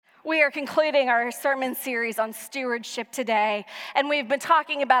We are concluding our sermon series on stewardship today, and we've been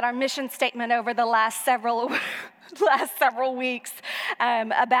talking about our mission statement over the last several weeks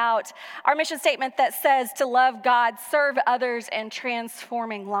about our mission statement that says to love God, serve others, and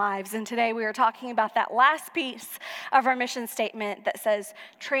transforming lives. And today we are talking about that last piece of our mission statement that says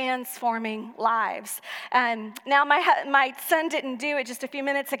transforming lives. Now my son didn't do it just a few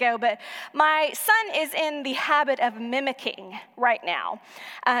minutes ago, but my son is in the habit of mimicking right now,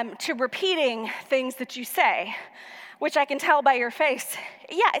 to repeating things that you say, which I can tell by your face.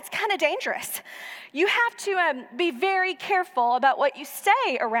 Yeah, it's kind of dangerous. You have to be very careful about what you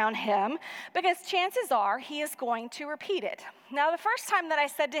say around him, because chances are he is going to repeat it. Now, the first time that I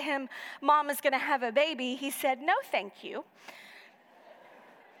said to him, "Mom is going to have a baby," he said, "No, thank you."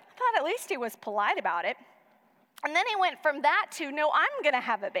 I thought at least he was polite about it. And then he went from that to, "No, I'm going to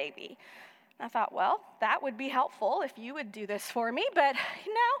have a baby." I thought, well, that would be helpful if you would do this for me, but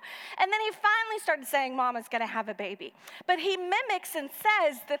And then he finally started saying, "Mom is going to have a baby." But he mimics and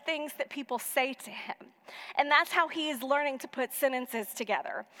says the things that people say to him. And that's how he is learning to put sentences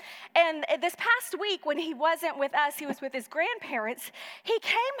together. And this past week, when he wasn't with us, he was with his grandparents, he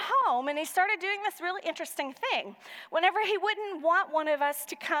came home and he started doing this really interesting thing. Whenever he wouldn't want one of us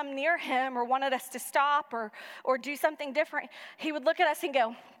to come near him or wanted us to stop or do something different, he would look at us and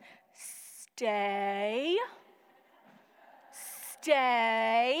go, "Stay,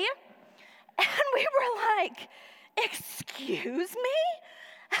 stay." And we were like, "Excuse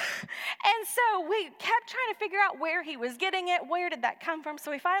me?" And so we kept trying to figure out where he was getting it, where did that come from.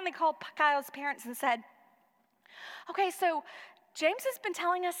 So we finally called Kyle's parents and said, "Okay, so James has been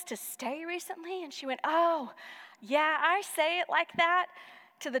telling us to stay recently." And she went, "Oh, yeah, I say it like that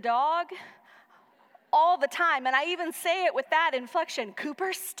to the dog all the time, and I even say it with that inflection,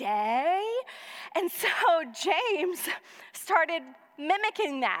 'Cooper, stay.'" And so James started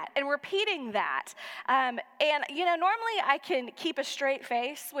mimicking that and repeating that. And normally I can keep a straight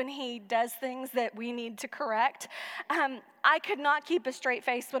face when he does things that we need to correct. I could not keep a straight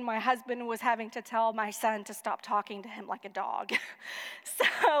face when my husband was having to tell my son to stop talking to him like a dog.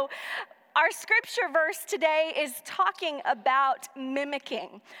 So our scripture verse today is talking about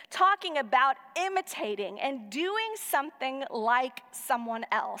mimicking, talking about imitating and doing something like someone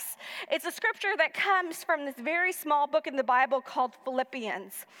else. It's a scripture that comes from this very small book in the Bible called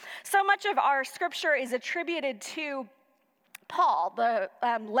Philippians. So much of our scripture is attributed to Paul, the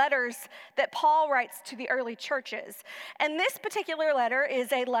letters that Paul writes to the early churches. And this particular letter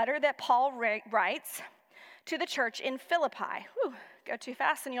is a letter that Paul writes to the church in Philippi. Go too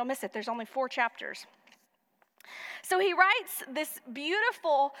fast and you'll miss it. There's only 4 chapters. So he writes this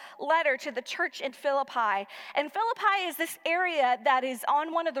beautiful letter to the church in Philippi. And Philippi is this area that is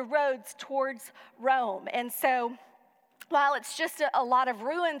on one of the roads towards Rome. And so while it's just a lot of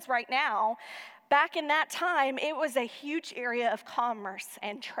ruins right now, back in that time, it was a huge area of commerce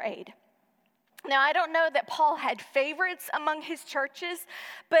and trade. Now, I don't know that Paul had favorites among his churches,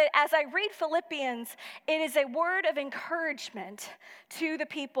 but as I read Philippians, it is a word of encouragement to the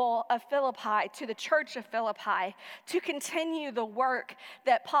people of Philippi, to the church of Philippi, to continue the work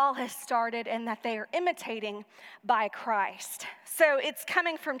that Paul has started and that they are imitating by Christ. So it's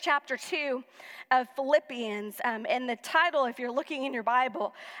coming from chapter 2 of Philippians, and the title, if you're looking in your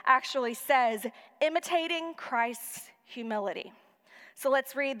Bible, actually says, "Imitating Christ's Humility." So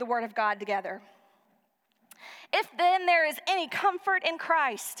let's read the word of God together. "If then there is any comfort in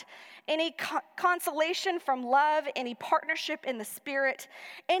Christ, any consolation from love, any partnership in the Spirit,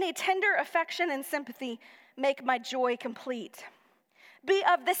 any tender affection and sympathy, make my joy complete. Be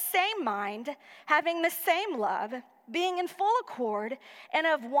of the same mind, having the same love, being in full accord and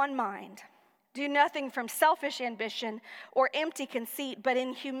of one mind. Do nothing from selfish ambition or empty conceit, but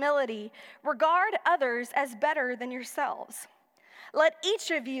in humility regard others as better than yourselves. Let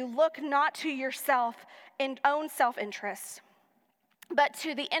each of you look not to yourself in own self-interest, but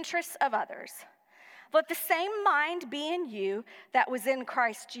to the interests of others. Let the same mind be in you that was in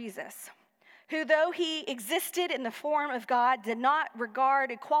Christ Jesus, who though he existed in the form of God, did not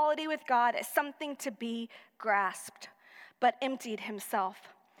regard equality with God as something to be grasped, but emptied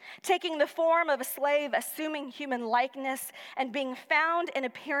himself, taking the form of a slave, assuming human likeness, and being found in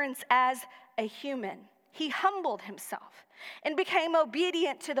appearance as a human. He humbled himself and became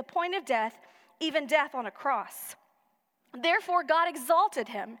obedient to the point of death, even death on a cross. Therefore, God exalted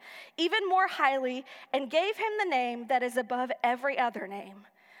him even more highly and gave him the name that is above every other name.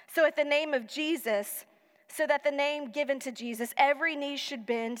 So that the name given to Jesus, every knee should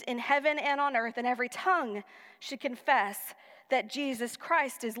bend in heaven and on earth, and every tongue should confess that Jesus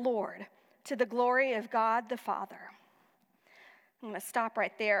Christ is Lord, to the glory of God the Father." I'm going to stop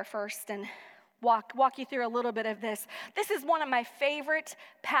right there first and walk you through a little bit of this. This is one of my favorite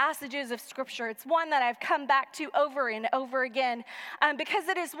passages of Scripture. It's one that I've come back to over and over again because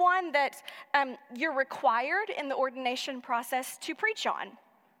it is one that you're required in the ordination process to preach on.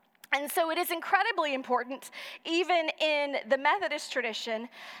 And so it is incredibly important, even in the Methodist tradition,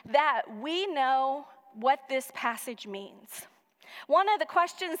 that we know what this passage means. One of the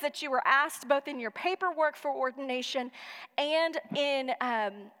questions that you were asked both in your paperwork for ordination and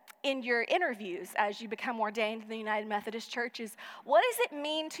in your interviews as you become ordained in the United Methodist Church is, what does it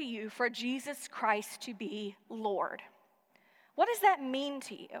mean to you for Jesus Christ to be Lord? What does that mean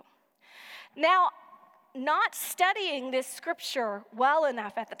to you? Now, not studying this scripture well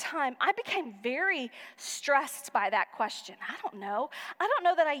enough at the time, I became very stressed by that question. I don't know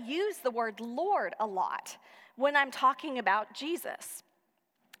that I use the word Lord a lot when I'm talking about Jesus.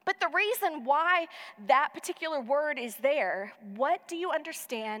 But the reason why that particular word is there, what do you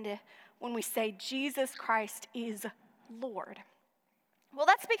understand when we say Jesus Christ is Lord? Well,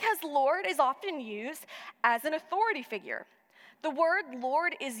 that's because Lord is often used as an authority figure. The word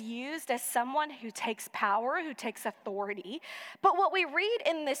Lord is used as someone who takes power, who takes authority. But what we read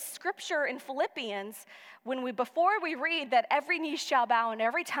in this scripture in Philippians, before we read that every knee shall bow and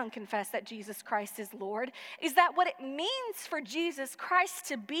every tongue confess that Jesus Christ is Lord, is that what it means for Jesus Christ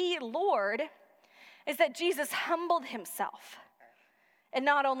to be Lord is that Jesus humbled himself. And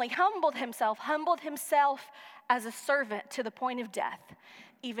not only humbled himself as a servant to the point of death,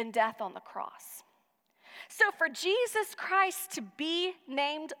 even death on the cross. So for Jesus Christ to be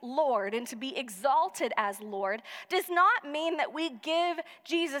named Lord and to be exalted as Lord does not mean that we give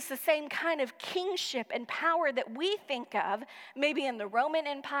Jesus the same kind of kingship and power that we think of, maybe in the Roman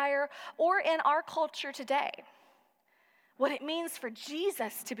Empire or in our culture today. What it means for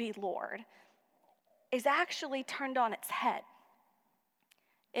Jesus to be Lord is actually turned on its head.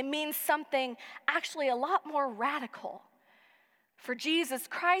 It means something actually a lot more radical. For Jesus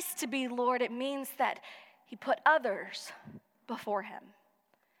Christ to be Lord, it means that he put others before him.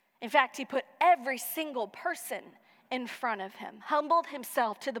 In fact, he put every single person in front of him, humbled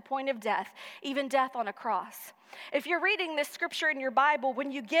himself to the point of death, even death on a cross. If you're reading this scripture in your Bible,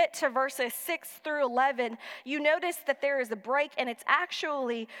 when you get to verses 6 through 11, you notice that there is a break, and it's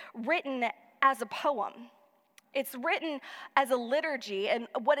actually written as a poem. It's written as a liturgy, and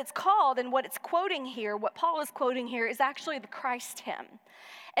what it's called and what it's quoting here, what Paul is quoting here, is actually the Christ hymn.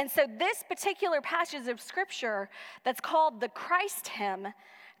 And so this particular passage of scripture that's called the Christ hymn,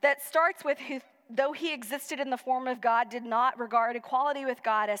 that starts with, who, though he existed in the form of God, did not regard equality with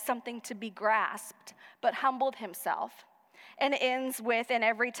God as something to be grasped, but humbled himself, and ends with, and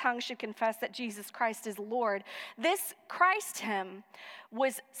every tongue should confess that Jesus Christ is Lord. This Christ hymn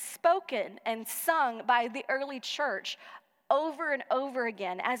was spoken and sung by the early church over and over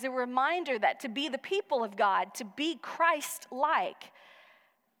again as a reminder that to be the people of God, to be Christ-like,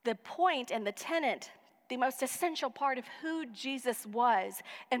 the point and the tenet, the most essential part of who Jesus was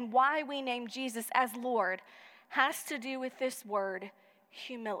and why we name Jesus as Lord, has to do with this word,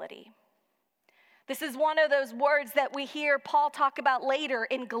 humility. This is one of those words that we hear Paul talk about later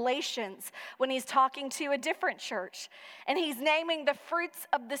in Galatians when he's talking to a different church, and he's naming the fruits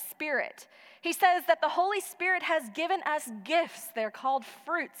of the Spirit. He says that the Holy Spirit has given us gifts. They're called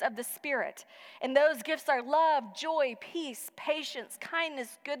fruits of the Spirit. And those gifts are love, joy, peace, patience,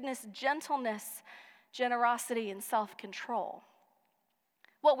 kindness, goodness, gentleness, generosity, and self-control.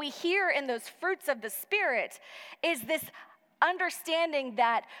 What we hear in those fruits of the Spirit is this understanding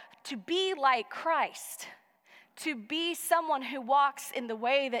that to be like Christ, to be someone who walks in the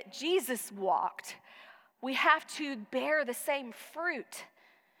way that Jesus walked, we have to bear the same fruit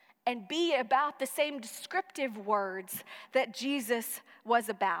and be about the same descriptive words that Jesus was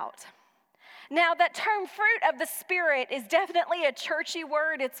about. Now, that term fruit of the Spirit is definitely a churchy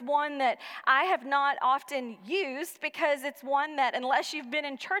word. It's one that I have not often used because it's one that, unless you've been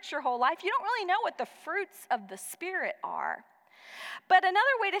in church your whole life, you don't really know what the fruits of the Spirit are. But another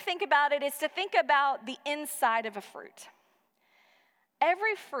way to think about it is to think about the inside of a fruit.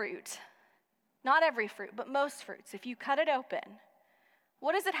 Every fruit, not every fruit, but most fruits, if you cut it open,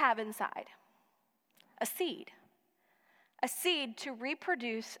 what does it have inside? A seed. A seed to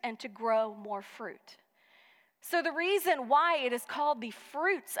reproduce and to grow more fruit. So the reason why it is called the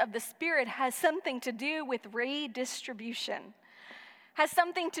fruits of the Spirit has something to do with redistribution, has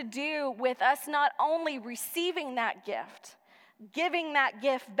something to do with us not only receiving that gift, giving that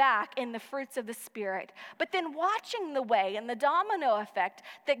gift back in the fruits of the Spirit, but then watching the way and the domino effect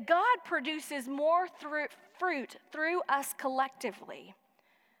that God produces more fruit through us collectively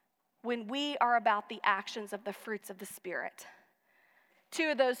when we are about the actions of the fruits of the Spirit.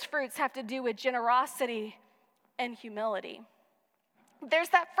 Two of those fruits have to do with generosity and humility. There's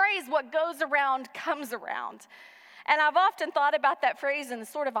that phrase, what goes around comes around. And I've often thought about that phrase in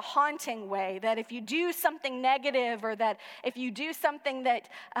sort of a haunting way, that if you do something negative or that if you do something that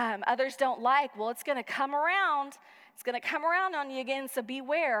others don't like, well, it's going to come around. It's going to come around on you again, so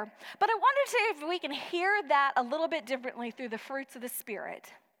beware. But I wonder if we can hear that a little bit differently through the fruits of the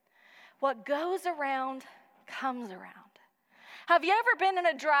Spirit. What goes around comes around. Have you ever been in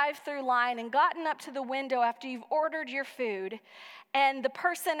a drive-through line and gotten up to the window after you've ordered your food, and the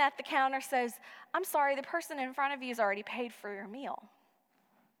person at the counter says, I'm sorry, the person in front of you has already paid for your meal.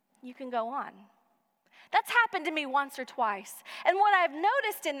 You can go on. That's happened to me once or twice. And what I've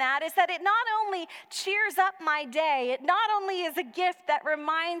noticed in that is that it not only cheers up my day, it not only is a gift that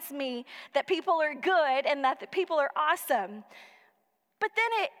reminds me that people are good and that the people are awesome, but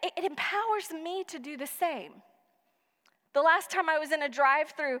then it empowers me to do the same. The last time I was in a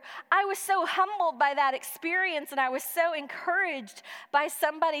drive-through, I was so humbled by that experience, and I was so encouraged by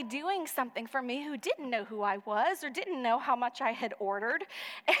somebody doing something for me who didn't know who I was or didn't know how much I had ordered,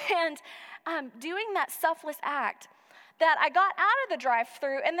 and doing that selfless act that I got out of the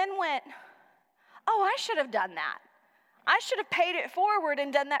drive-through and then went, oh, I should have done that. I should have paid it forward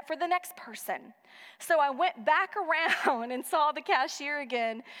and done that for the next person. So I went back around and saw the cashier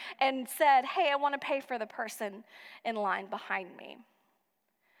again and said, hey, I want to pay for the person in line behind me.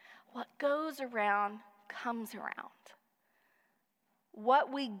 What goes around comes around.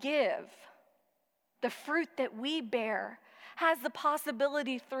 What we give, the fruit that we bear, has the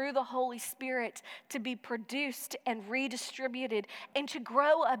possibility through the Holy Spirit to be produced and redistributed and to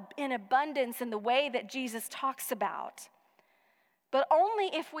grow in abundance in the way that Jesus talks about. But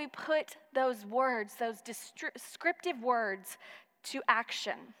only if we put those words, those descriptive words, to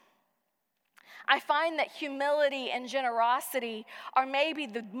action. I find that humility and generosity are maybe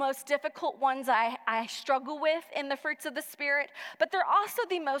the most difficult ones I struggle with in the fruits of the Spirit, but they're also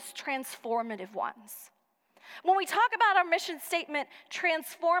the most transformative ones. When we talk about our mission statement,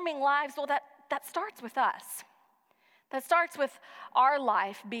 transforming lives, well, that starts with us. That starts with our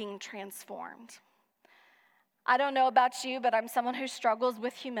life being transformed. I don't know about you, but I'm someone who struggles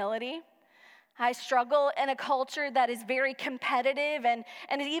with humility. I struggle in a culture that is very competitive and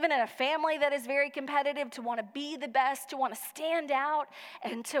even in a family that is very competitive, to want to be the best, to want to stand out,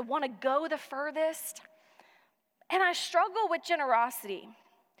 and to want to go the furthest. And I struggle with generosity.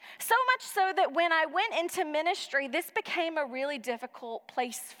 So much so that when I went into ministry, this became a really difficult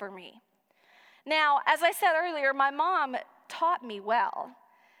place for me. Now, as I said earlier, my mom taught me well.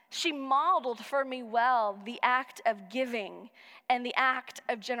 She modeled for me well the act of giving and the act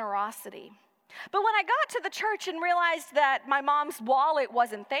of generosity. But when I got to the church and realized that my mom's wallet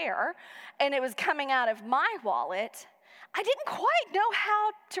wasn't there and it was coming out of my wallet, I didn't quite know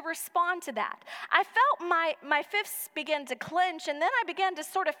how to respond to that. I felt my fists begin to clench, and then I began to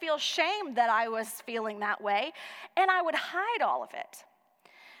sort of feel shame that I was feeling that way, and I would hide all of it.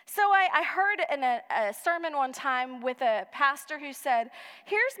 So I heard in a sermon one time with a pastor who said,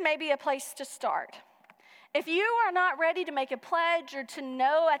 here's maybe a place to start. If you are not ready to make a pledge or to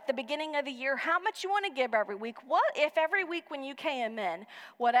know at the beginning of the year how much you want to give every week, what if every week when you came in,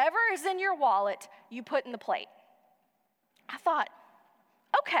 whatever is in your wallet, you put in the plate? I thought,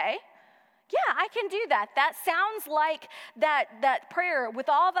 okay, yeah, I can do that. That sounds like that prayer, with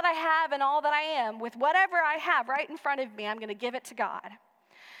all that I have and all that I am, with whatever I have right in front of me, I'm going to give it to God.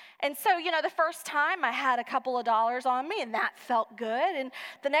 And so, the first time I had a couple of dollars on me, and that felt good. And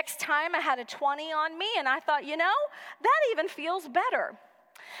the next time I had a 20 on me, and I thought, that even feels better.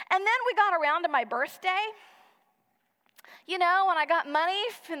 And then we got around to my birthday. And I got money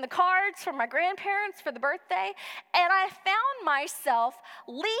in the cards from my grandparents for the birthday, and I found myself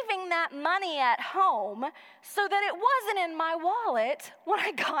leaving that money at home so that it wasn't in my wallet when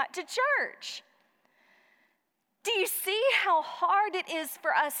I got to church. Do you see how hard it is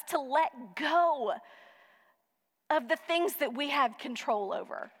for us to let go of the things that we have control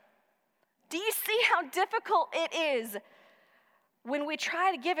over? Do you see how difficult it is when we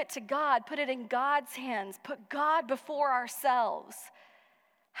try to give it to God, put it in God's hands, put God before ourselves?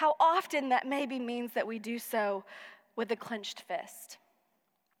 How often that maybe means that we do so with a clenched fist.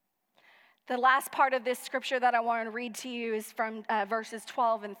 The last part of this scripture that I want to read to you is from verses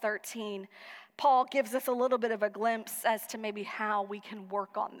 12 and 13. Paul gives us a little bit of a glimpse as to maybe how we can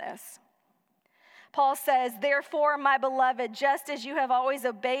work on this. Paul says, therefore, my beloved, just as you have always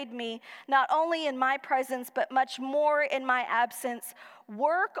obeyed me, not only in my presence, but much more in my absence,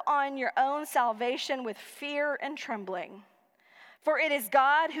 work on your own salvation with fear and trembling. For it is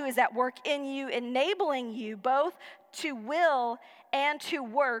God who is at work in you, enabling you both to will and to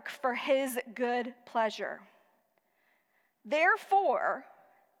work for his good pleasure. Therefore,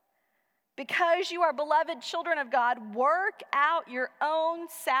 because you are beloved children of God, work out your own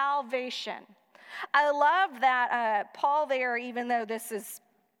salvation. I love that Paul there, even though this is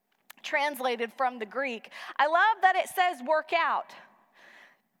translated from the Greek, I love that it says work out.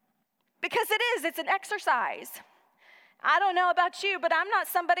 Because it's an exercise. I don't know about you, but I'm not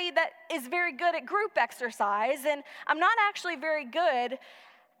somebody that is very good at group exercise, and I'm not actually very good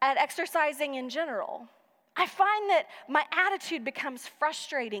at exercising in general. I find that my attitude becomes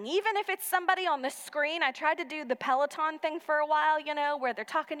frustrating. Even if it's somebody on the screen, I tried to do the Peloton thing for a while, where they're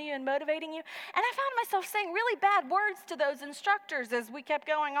talking to you and motivating you. And I found myself saying really bad words to those instructors as we kept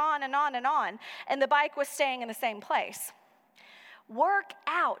going on and on and on. And the bike was staying in the same place. Work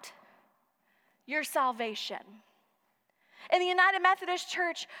out your salvation. In the United Methodist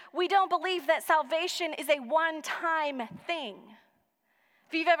Church, we don't believe that salvation is a one-time thing.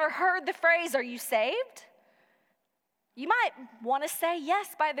 If you've ever heard the phrase, "Are you saved?" you might want to say,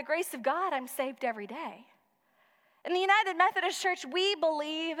 "Yes, by the grace of God, I'm saved every day." In the United Methodist Church, we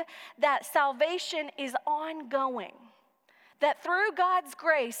believe that salvation is ongoing. That through God's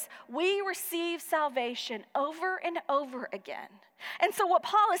grace, we receive salvation over and over again. And so what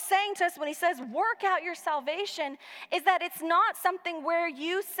Paul is saying to us when he says, work out your salvation, is that it's not something where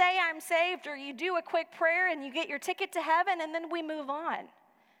you say, "I'm saved," or you do a quick prayer and you get your ticket to heaven and then we move on.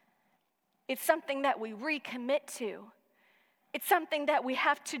 It's something that we recommit to. It's something that we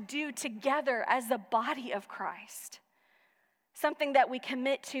have to do together as the body of Christ. Something that we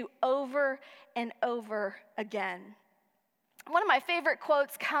commit to over and over again. One of my favorite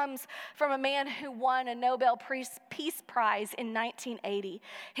quotes comes from a man who won a Nobel Peace Prize in 1980.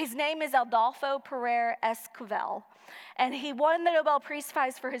 His name is Adolfo Pereira Esquivel, and he won the Nobel Peace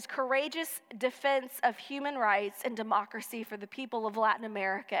Prize for his courageous defense of human rights and democracy for the people of Latin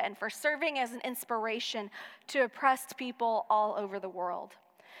America and for serving as an inspiration to oppressed people all over the world.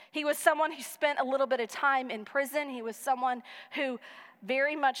 He was someone who spent a little bit of time in prison. He was someone who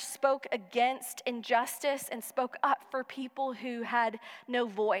very much spoke against injustice and spoke up for people who had no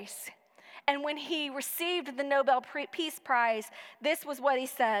voice. And when he received the Nobel Peace Prize, this was what he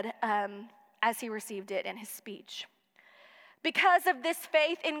said as he received it in his speech. "Because of this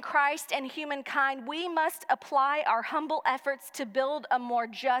faith in Christ and humankind, we must apply our humble efforts to build a more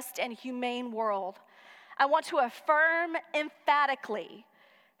just and humane world. I want to affirm emphatically,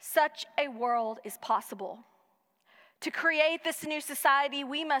 such a world is possible. To create this new society,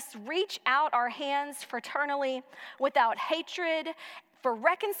 we must reach out our hands fraternally without hatred, for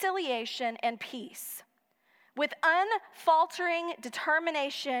reconciliation and peace, with unfaltering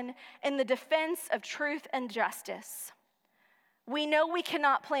determination in the defense of truth and justice. We know we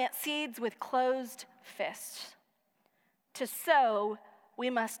cannot plant seeds with closed fists. To sow, we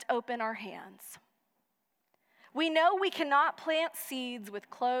must open our hands. We know we cannot plant seeds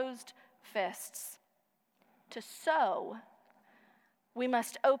with closed fists. To sow, we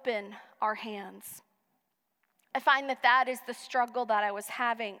must open our hands." I find that is the struggle that I was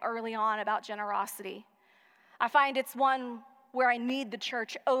having early on about generosity. I find it's one where I need the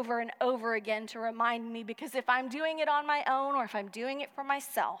church over and over again to remind me, because if I'm doing it on my own or if I'm doing it for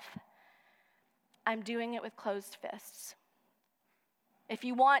myself, I'm doing it with closed fists. If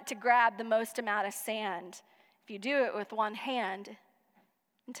you want to grab the most amount of sand, if you do it with one hand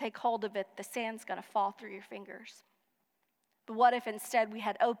and take hold of it, the sand's going to fall through your fingers. But what if instead we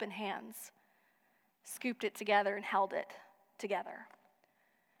had open hands, scooped it together and held it together?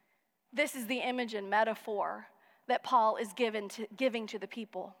 This is the image and metaphor that Paul is giving to the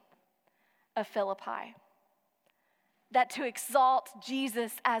people of Philippi. That to exalt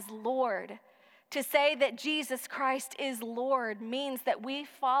Jesus as Lord, to say that Jesus Christ is Lord, means that we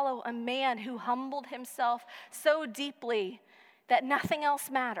follow a man who humbled himself so deeply that nothing else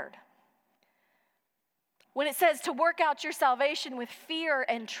mattered. When it says to work out your salvation with fear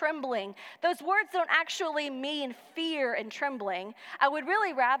and trembling, those words don't actually mean fear and trembling. I would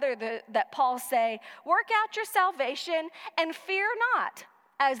really rather that Paul say, work out your salvation and fear not,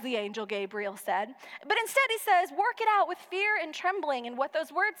 as the angel Gabriel said. But instead he says, work it out with fear and trembling. And what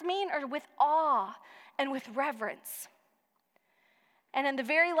those words mean are with awe and with reverence. And in the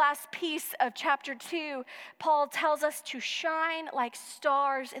very last piece of chapter 2, Paul tells us to shine like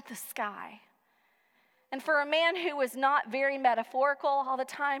stars in the sky. And for a man who was not very metaphorical all the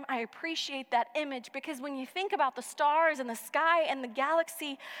time, I appreciate that image, because when you think about the stars and the sky and the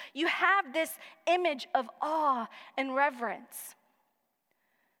galaxy, you have this image of awe and reverence,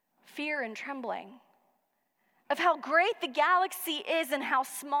 fear and trembling. of how great the galaxy is and how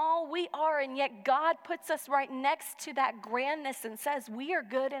small we are, and yet God puts us right next to that grandness and says we are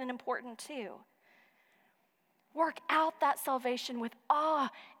good and important too. Work out that salvation with awe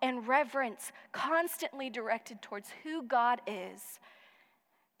and reverence, constantly directed towards who God is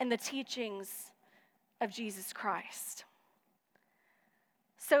and the teachings of Jesus Christ.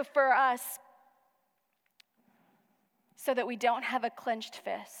 So for us, so that we don't have a clenched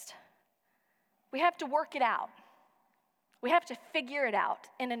fist, we have to work it out. We have to figure it out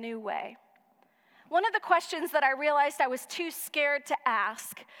in a new way. One of the questions that I realized I was too scared to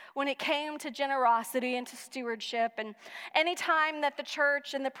ask when it came to generosity and to stewardship, and any time that the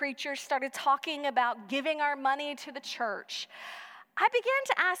church and the preachers started talking about giving our money to the church, I began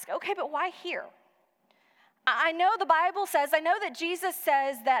to ask, okay, but why here? I know the Bible says, I know that Jesus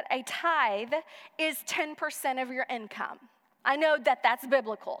says that a tithe is 10% of your income. I know that that's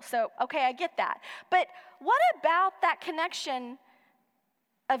biblical, so okay, I get that. But what about that connection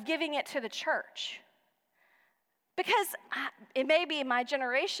of giving it to the church? Because it may be my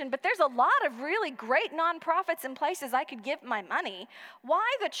generation, but there's a lot of really great nonprofits and places I could give my money. Why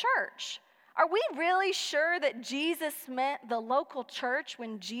the church? Are we really sure that Jesus meant the local church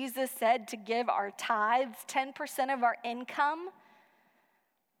when Jesus said to give our tithes, 10% of our income,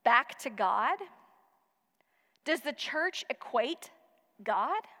 back to God? Does the church equate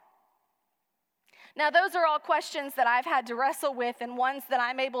God? Now, those are all questions that I've had to wrestle with and ones that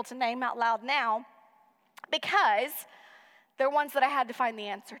I'm able to name out loud now because they're ones that I had to find the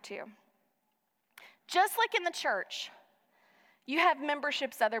answer to. Just like in the church, you have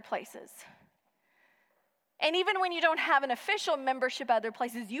memberships other places. And even when you don't have an official membership other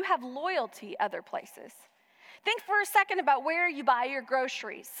places, you have loyalty other places. Think for a second about where you buy your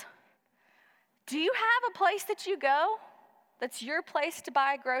groceries. Do you have a place that you go that's your place to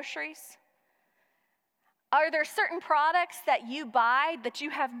buy groceries? Are there certain products that you buy that you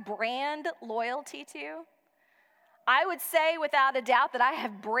have brand loyalty to? I would say without a doubt that I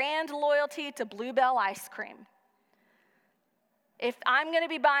have brand loyalty to Bluebell ice cream. If I'm going to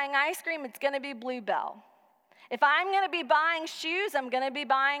be buying ice cream, it's going to be Bluebell. If I'm going to be buying shoes, I'm going to be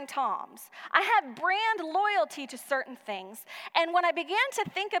buying Tom's. I have brand loyalty to certain things. And when I began to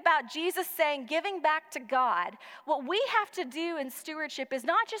think about Jesus saying giving back to God, what we have to do in stewardship is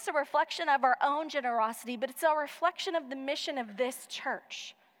not just a reflection of our own generosity, but it's a reflection of the mission of this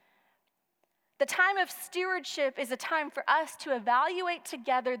church. The time of stewardship is a time for us to evaluate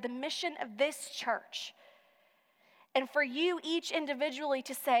together the mission of this church. And for you each individually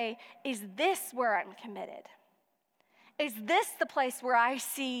to say, is this where I'm committed? Is this the place where I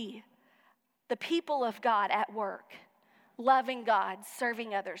see the people of God at work, loving God,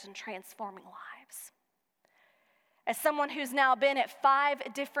 serving others, and transforming lives? As someone who's now been at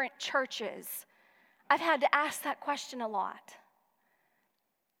 5 different churches, I've had to ask that question a lot.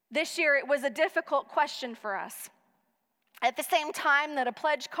 This year, it was a difficult question for us. At the same time that a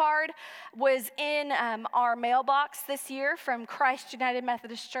pledge card was in our mailbox this year from Christ United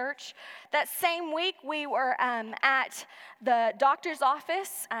Methodist Church, that same week we were at the doctor's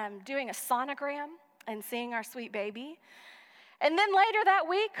office doing a sonogram and seeing our sweet baby. And then later that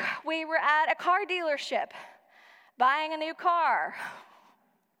week, we were at a car dealership buying a new car.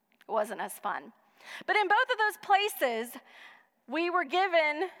 It wasn't as fun. But in both of those places, we were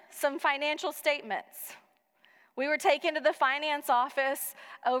given some financial statements. We were taken to the finance office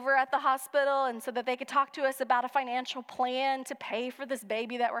over at the hospital and so that they could talk to us about a financial plan to pay for this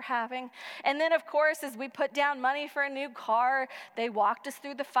baby that we're having. And then, of course, as we put down money for a new car, they walked us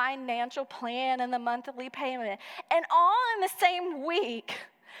through the financial plan and the monthly payment. And all in the same week,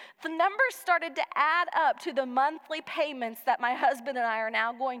 the numbers started to add up to the monthly payments that my husband and I are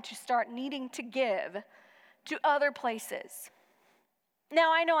now going to start needing to give to other places.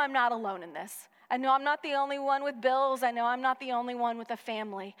 Now, I know I'm not alone in this. I know I'm not the only one with bills. I know I'm not the only one with a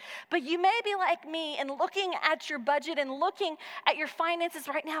family. But you may be like me and looking at your budget and looking at your finances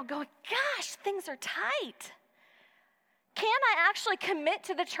right now going, gosh, things are tight. Can I actually commit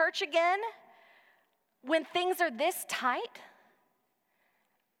to the church again when things are this tight?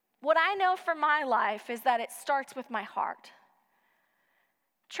 What I know from my life is that it starts with my heart.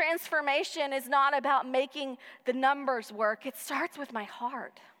 Transformation is not about making the numbers work. It starts with my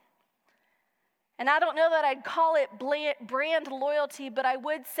heart. And I don't know that I'd call it brand loyalty, but I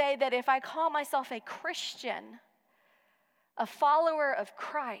would say that if I call myself a Christian, a follower of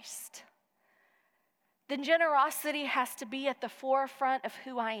Christ, then generosity has to be at the forefront of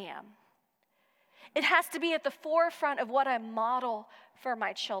who I am. It has to be at the forefront of what I model for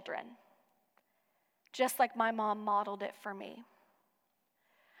my children, just like my mom modeled it for me.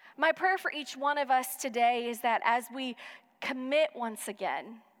 My prayer for each one of us today is that as we commit once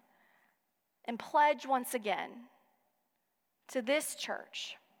again and pledge once again to this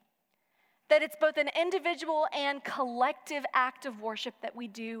church, that it's both an individual and collective act of worship that we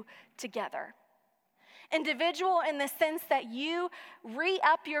do together. Individual in the sense that you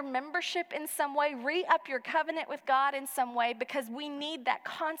re-up your membership in some way, re-up your covenant with God in some way, because we need that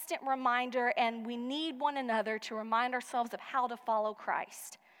constant reminder and we need one another to remind ourselves of how to follow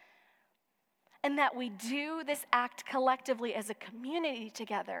Christ. And that we do this act collectively as a community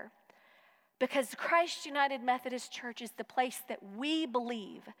together, because Christ United Methodist Church is the place that we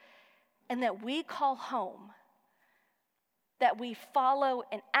believe and that we call home, that we follow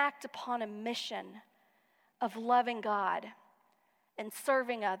and act upon a mission of loving God and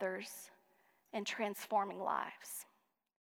serving others and transforming lives.